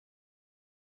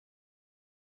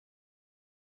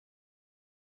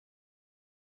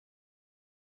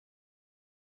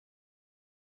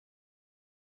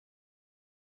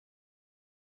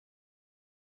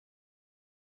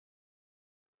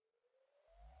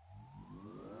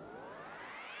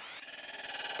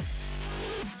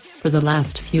For the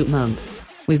last few months,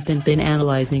 we've been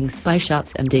analyzing spy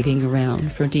shots and digging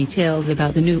around for details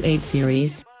about the new 8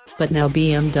 Series, but now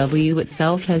BMW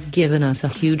itself has given us a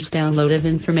huge download of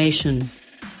information.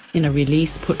 In a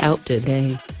release put out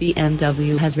today,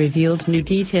 BMW has revealed new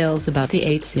details about the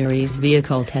 8 Series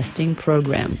vehicle testing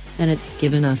program, and it's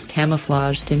given us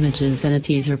camouflaged images and a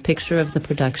teaser picture of the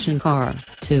production car,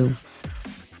 too.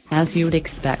 As you'd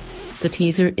expect, the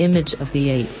teaser image of the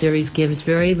 8 Series gives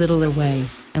very little away,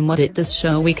 and what it does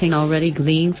show we can already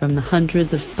glean from the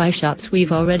hundreds of spy shots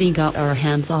we've already got our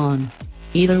hands on.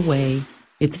 Either way,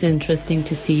 it's interesting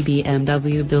to see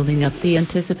BMW building up the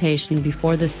anticipation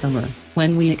before the summer,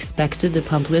 when we expected the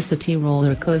publicity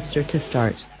roller coaster to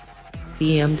start.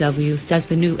 BMW says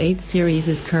the new 8 Series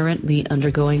is currently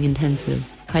undergoing intensive,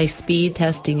 high-speed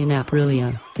testing in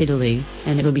Aprilia, Italy,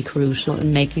 and it'll be crucial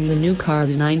in making the new car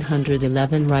the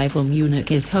 911 rival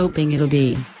Munich is hoping it'll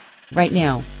be. Right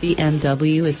now,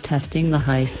 BMW is testing the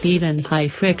high-speed and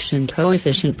high-friction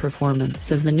coefficient performance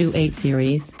of the new 8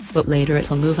 Series, but later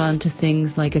it'll move on to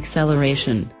things like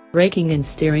acceleration, braking and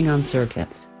steering on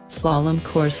circuits, slalom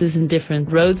courses and different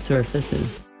road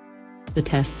surfaces. The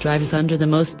test drives under the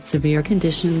most severe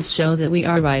conditions show that we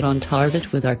are right on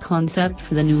target with our concept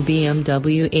for the new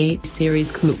BMW 8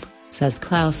 Series Coupe, says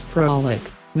Klaus Fröhlich,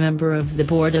 member of the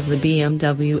board of the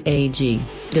BMW AG,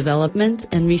 Development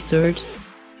and Research.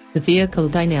 The vehicle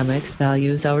dynamics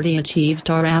values already achieved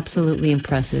are absolutely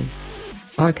impressive.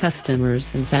 Our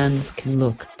customers and fans can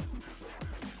look